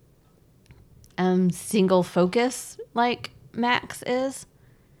single focus like Max is.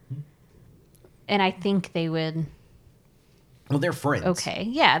 And I think they would. Well, they're friends. Okay,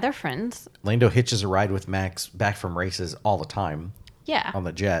 yeah, they're friends. Lando hitches a ride with Max back from races all the time. Yeah, on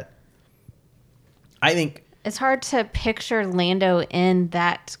the jet. I think it's hard to picture Lando in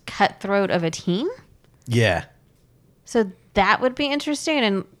that cutthroat of a team. Yeah. So that would be interesting,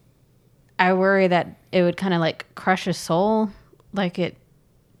 and I worry that it would kind of like crush his soul like it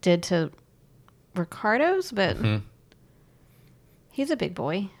did to Ricciardo's, but he's a big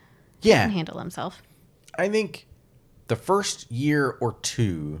boy. Yeah. He can handle himself. I think the first year or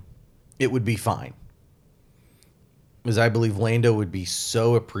two, it would be fine. Because I believe Lando would be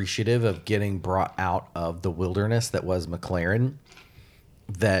so appreciative of getting brought out of the wilderness that was McLaren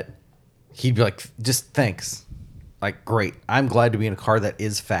that he'd be like, just thanks. Like, great. I'm glad to be in a car that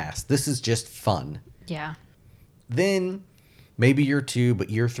is fast. This is just fun. Yeah. Then maybe year 2,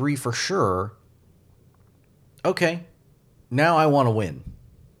 but year 3 for sure. Okay. Now I want to win.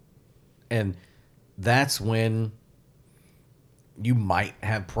 And that's when you might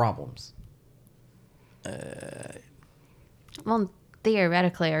have problems. Well,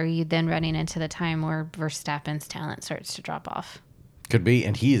 theoretically, are you then running into the time where Verstappen's talent starts to drop off? Could be.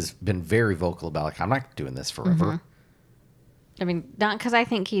 And he has been very vocal about, like, I'm not doing this forever. I mean, not because I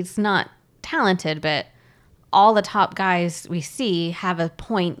think he's not talented, but all the top guys we see have a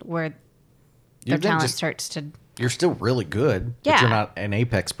point where their talent starts to... You're still really good, yeah. but you're not an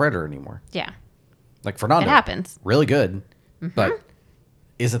apex predator anymore. Yeah. Like Fernando. It happens. Really good, but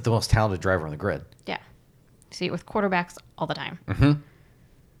isn't the most talented driver on the grid. Yeah. See it with quarterbacks all the time.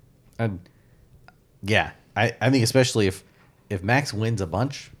 And yeah, I think especially if Max wins a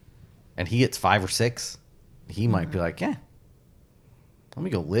bunch and he gets 5 or 6, he might be like, yeah, let me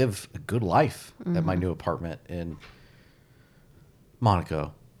go live a good life at my new apartment in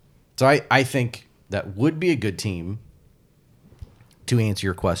Monaco. So I think that would be a good team, to answer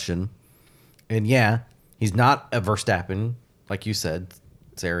your question. And yeah, he's not a Verstappen, like you said,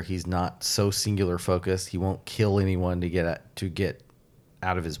 Sarah. He's not so singular focused. He won't kill anyone to get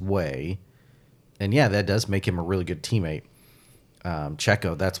out of his way. And yeah, that does make him a really good teammate.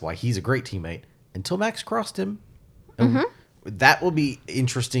 Checo, that's why he's a great teammate until Max crossed him. That will be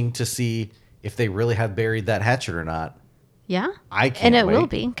interesting to see if they really have buried that hatchet or not. Yeah. I can't And it wait. will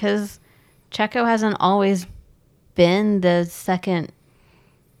be, because Checo hasn't always been the second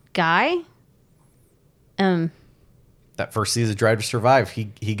guy. That first season, Drive to Survive, he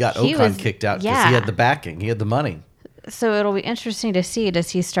got He Ocon was- kicked out because yeah. he had the backing. He had the money. So it'll be interesting to see, does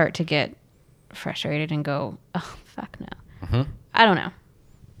he start to get frustrated and go, oh, fuck no. I don't know.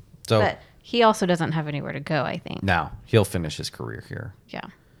 So But he also doesn't have anywhere to go, I think. now he'll finish his career here. Yeah.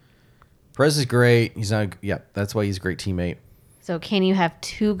 Perez is great. He's not. Yeah, that's why he's a great teammate. So can you have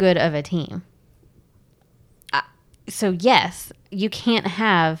too good of a team? So yes, you can't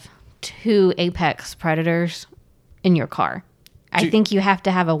have 2 apex predators in your car. I think you have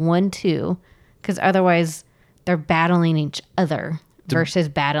to have a 1-2, because otherwise they're battling each other versus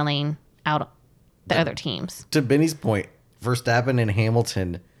battling out the other teams. To Benny's point, Verstappen and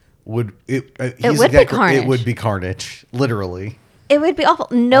Hamilton It would be carnage, literally. It would be awful.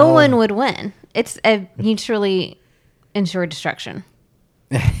 No one would win. It's a mutually ensured destruction.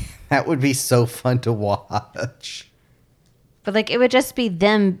 That would be so fun to watch. But like, it would just be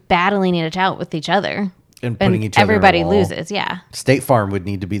them battling it out with each other. And putting each other everybody in a wall. loses, yeah. State Farm would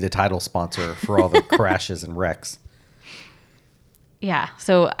need to be the title sponsor for all the crashes and wrecks. Yeah,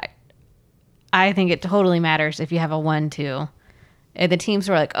 so I think it totally matters if you have a 1-2. And the teams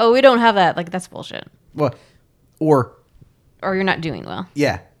were like, oh, we don't have that. Like, that's bullshit. Well, or you're not doing well.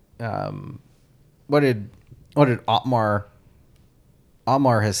 Yeah. What did Otmar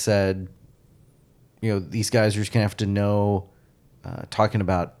has said, these guys are just going to have to know, talking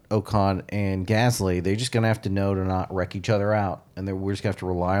about Ocon and Gasly, they're just going to have to know to not wreck each other out. And we're just going to have to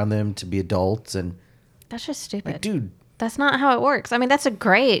rely on them to be adults. And that's just stupid. like, dude. That's not how it works. I mean, that's a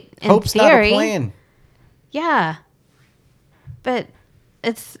great, in hope's theory. Not a plan. Yeah. But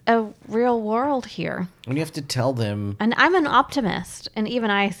it's a real world here. And you have to tell them. And I'm an optimist. And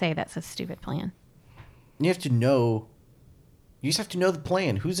even I say that's a stupid plan. You have to know. You just have to know the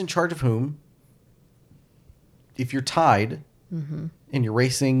plan. Who's in charge of whom? If you're tied and you're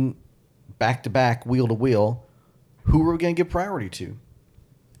racing back to back, wheel to wheel, who are we going to give priority to?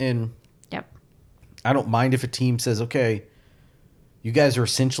 And yep. I don't mind if a team says, okay, you guys are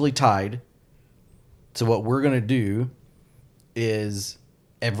essentially tied. So what we're going to do is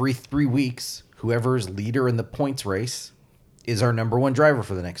every 3 weeks, whoever is leader in the points race is our number one driver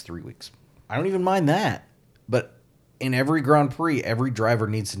for the next 3 weeks. I don't even mind that. But in every Grand Prix, every driver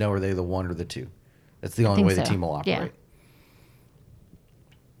needs to know are they the 1 or the 2. That's the only way the team will operate. Yeah.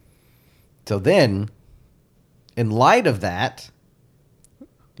 So then, in light of that,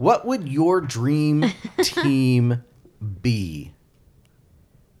 what would your dream team be?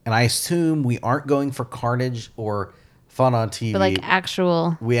 And I assume we aren't going for carnage or fun on TV. But like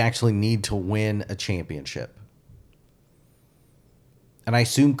actual... We actually need to win a championship. And I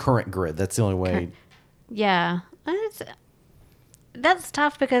assume current grid. That's the only way. Yeah. That's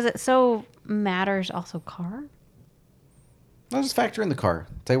tough because it so matters also car. I'll just factor in the car.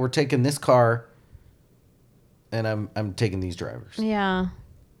 Say we're taking this car and I'm taking these drivers. Yeah.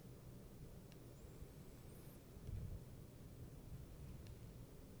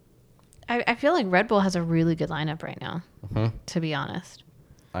 I feel like Red Bull has a really good lineup right now, to be honest.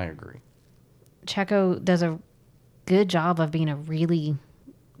 I agree. Checo does a good job of being a really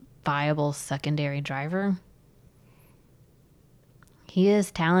viable secondary driver. He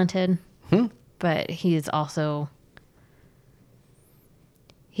is talented, but he's also...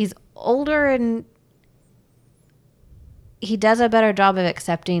 He's older and he does a better job of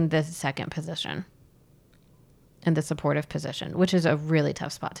accepting the second position and the supportive position, which is a really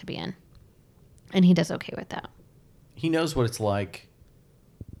tough spot to be in. And he does okay with that. He knows what it's like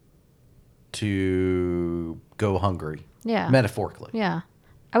to go hungry. Yeah. Metaphorically. Yeah.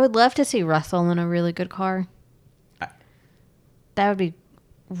 I would love to see Russell in a really good car. That would be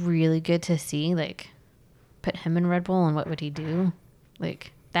really good to see. Like, put him in Red Bull and what would he do?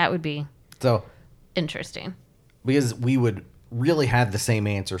 Like, that would be so interesting. Because we would really have the same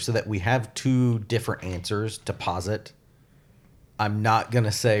answer so that we have two different answers to posit. I'm not going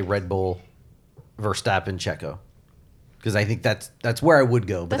to say Red Bull, Verstappen, Checo. Because I think that's where I would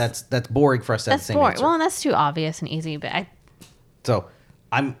go. But that's boring for us to have the same answer. Well, that's too obvious and easy. But So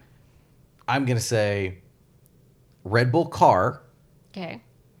I'm going to say Red Bull car. Okay.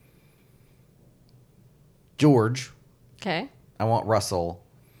 George. Okay. I want Russell.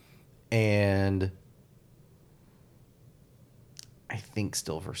 And I think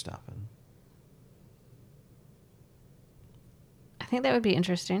still Verstappen. I think that would be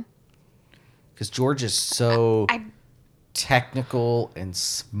interesting. Because George is so technical and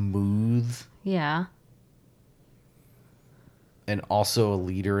smooth. Yeah. And also a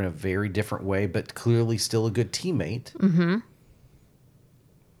leader in a very different way, but clearly still a good teammate. Mm-hmm.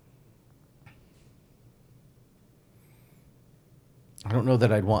 I don't know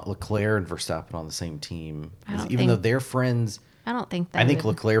that I'd want Leclerc and Verstappen on the same team. Even though they're friends, I don't think that I think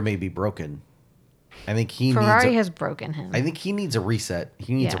Leclerc may be broken. I think Ferrari has broken him. I think he needs a reset.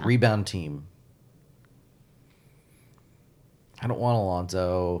 He needs a rebound team. I don't want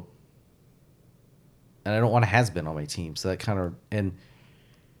Alonso. And I don't want a has-been on my team. So that kind of... And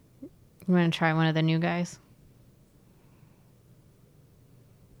you want to try one of the new guys?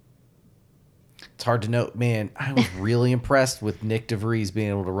 It's hard to know. Man, I was really impressed with Nick DeVries being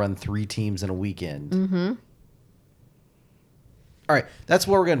able to run 3 teams in a weekend. Mm-hmm. All right, that's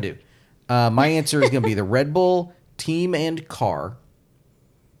what we're going to do. My answer is going to be the Red Bull team and car.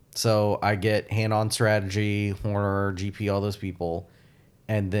 So I get hand-on strategy, Horner, GP, all those people.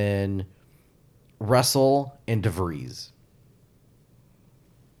 and then Russell and DeVries.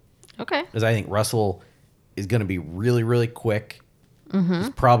 Okay. Because I think Russell is going to be really, really quick. He's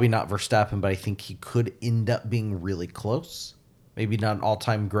probably not Verstappen, but I think he could end up being really close. Maybe not an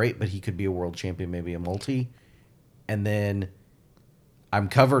all-time great, but he could be a world champion, maybe a multi. And then I'm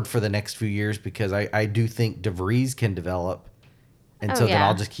covered for the next few years because I do think DeVries can develop. And so then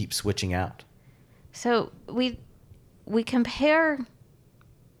I'll just keep switching out. So we compare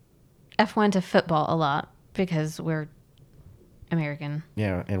F1 to football a lot because we're American.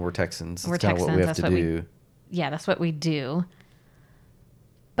 Yeah, and we're Texans. We're That's kind of what we have to do. That's what we do.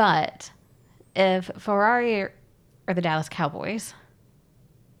 But if Ferrari or the Dallas Cowboys,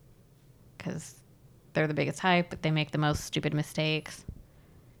 because they're the biggest hype, but they make the most stupid mistakes.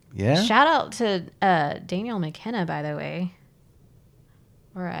 Yeah. Shout out to Daniel McKenna, by the way,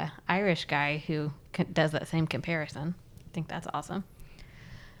 or a Irish guy who does that same comparison. I think that's awesome.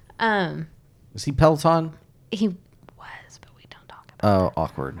 Was he Peloton? He was, but we don't talk about Oh,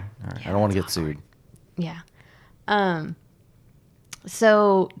 awkward. All right. Yeah, I don't want to get awkward. sued. Yeah.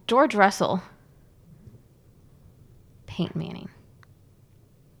 So George Russell, Peyton Manning.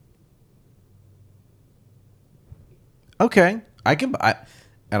 Okay.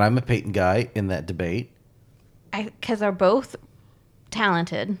 And I'm a Peyton guy in that debate. Because they're both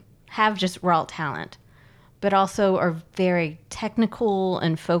talented, have just raw talent, but also are very technical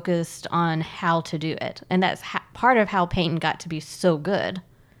and focused on how to do it. And that's part of how Peyton got to be so good.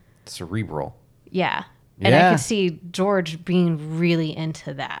 Cerebral. Yeah. And I could see George being really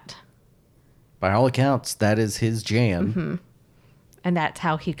into that. By all accounts, that is his jam. Mm-hmm. And that's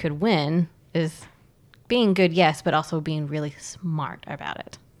how he could win, is being good, yes, but also being really smart about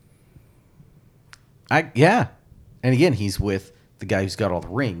it. Yeah. And again, he's with the guy who's got all the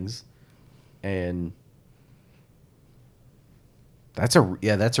rings. And that's a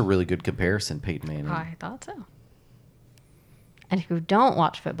really good comparison, Peyton Manning. I thought so. And if you don't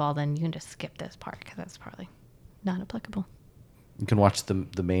watch football, then you can just skip this part because that's probably not applicable. You can watch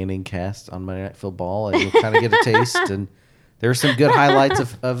the Manning cast on Monday Night Football, and you'll kind of get a taste. And there are some good highlights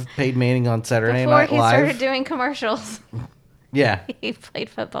of Peyton Manning on Saturday Night Live. Before he started doing commercials. Yeah. He played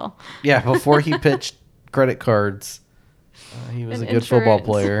football. Yeah, before he pitched credit cards, he was a good football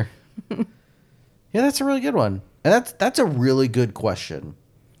player. Yeah, that's a really good one. And that's a really good question.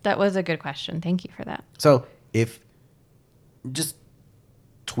 That was a good question. Thank you for that. So if just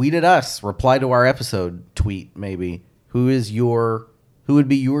tweet at us, reply to our episode tweet maybe. Who would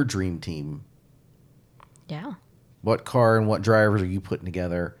be your dream team? Yeah. What car and what drivers are you putting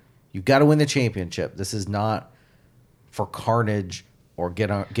together? You've got to win the championship. This is not for carnage or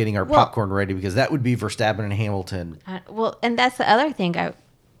getting our popcorn ready, because that would be Verstappen and Hamilton. And that's the other thing.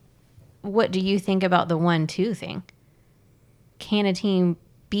 What do you think about the 1-2 thing? Can a team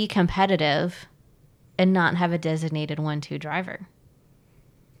be competitive and not have a designated 1-2 driver?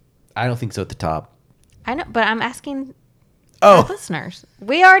 I don't think so at the top. I know, but I'm asking our listeners.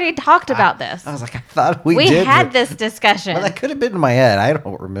 We already talked about this. I was like, I thought we did. We had this discussion. Well, that could have been in my head. I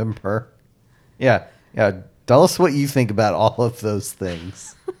don't remember. Yeah. Tell us what you think about all of those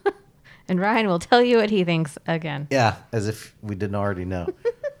things. And Ryan will tell you what he thinks again. Yeah, as if we didn't already know.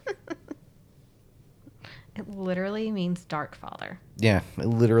 It literally means dark father. Yeah, it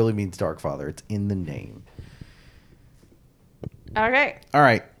literally means dark father. It's in the name. Okay. All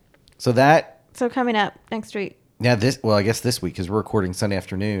right. So coming up next week. Yeah, I guess this week, because we're recording Sunday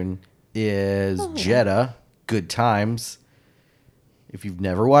afternoon, is Jeddah. Good times. If you've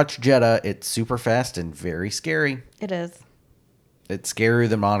never watched Jeddah, it's super fast and very scary. It is. It's scarier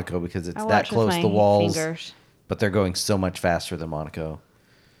than Monaco because it's that close to the walls. Fingers. But they're going so much faster than Monaco.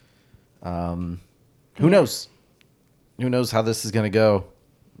 Who knows? Who knows how this is going to go?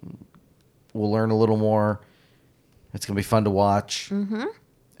 We'll learn a little more. It's going to be fun to watch. Mm-hmm.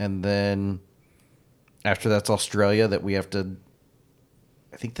 And then after that's Australia, that we have to...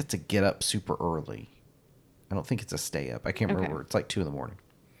 I think that's a get up super early. I don't think it's a stay up. I can't remember. It's like 2 a.m.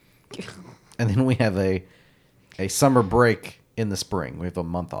 And then we have a summer break in the spring. We have a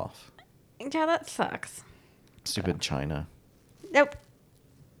month off. Yeah, that sucks. Stupid China. Nope.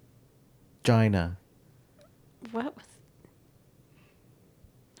 China.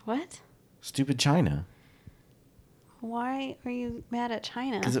 What? Stupid China. Why are you mad at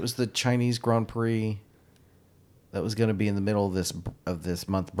China? Because it was the Chinese Grand Prix that was going to be in the middle of this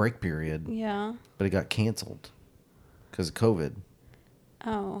month break period. Yeah. But it got canceled because of COVID.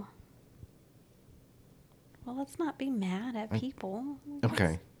 Oh. Well, let's not be mad at people.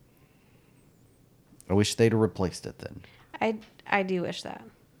 Okay. I wish they'd have replaced it then. I do wish that.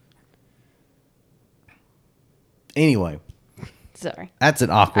 Anyway. Sorry. That's an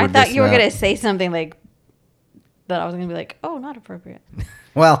awkward. I thought you were going to say something like that. I was going to be like, oh, not appropriate.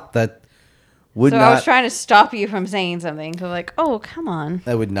 Well, that would so not. I was trying to stop you from saying something. So like, oh, come on.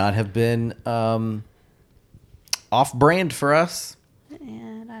 That would not have been off-brand for us.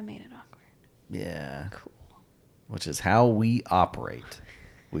 And I made it awkward. Yeah. Cool. Which is how we operate.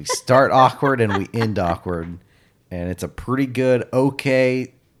 We start awkward and we end awkward. And it's a pretty good,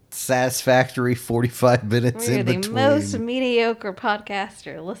 okay, satisfactory 45 minutes We're in the between. most mediocre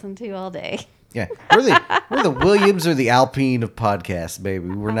podcaster listened to all day. Yeah. We're the Williams or the Alpine of podcasts, baby.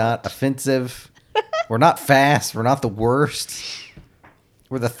 We're not offensive. We're not fast. We're not the worst.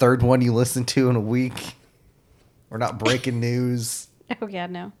 We're the third one you listen to in a week. We're not breaking news. Oh, yeah,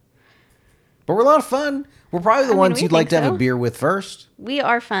 no. But we're a lot of fun. We're probably the ones we you'd like to think have a so. beer with first. We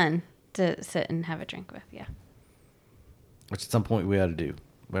are fun to sit and have a drink with, yeah. Which at some point we ought to do.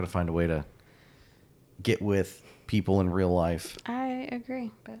 We got to find a way to get with people in real life. I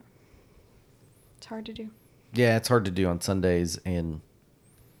agree, but it's hard to do. Yeah, it's hard to do on Sundays and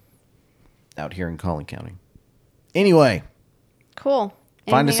out here in Collin County. Anyway, Cool.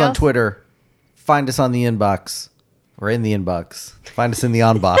 find us Anything on else? Twitter. Find us on the inbox. Or in the inbox. Find us in the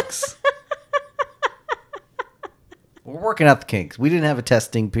on-box. We're working out the kinks. We didn't have a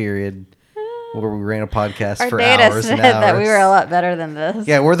testing period where we ran a podcast Our for data hours said and hours. that we were a lot better than this.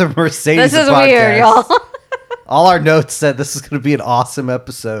 Yeah, we're the Mercedes This is of podcasts. weird, y'all. All our notes said this is going to be an awesome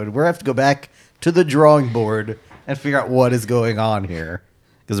episode. We're going to have to go back to the drawing board and figure out what is going on here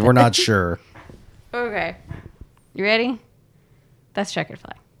because we're not sure. Okay. You ready? That's checkered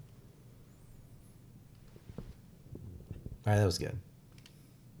flag. All right, that was good.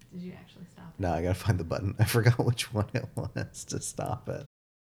 Did you actually stop? No, I got to find the button. I forgot which one it was to stop it.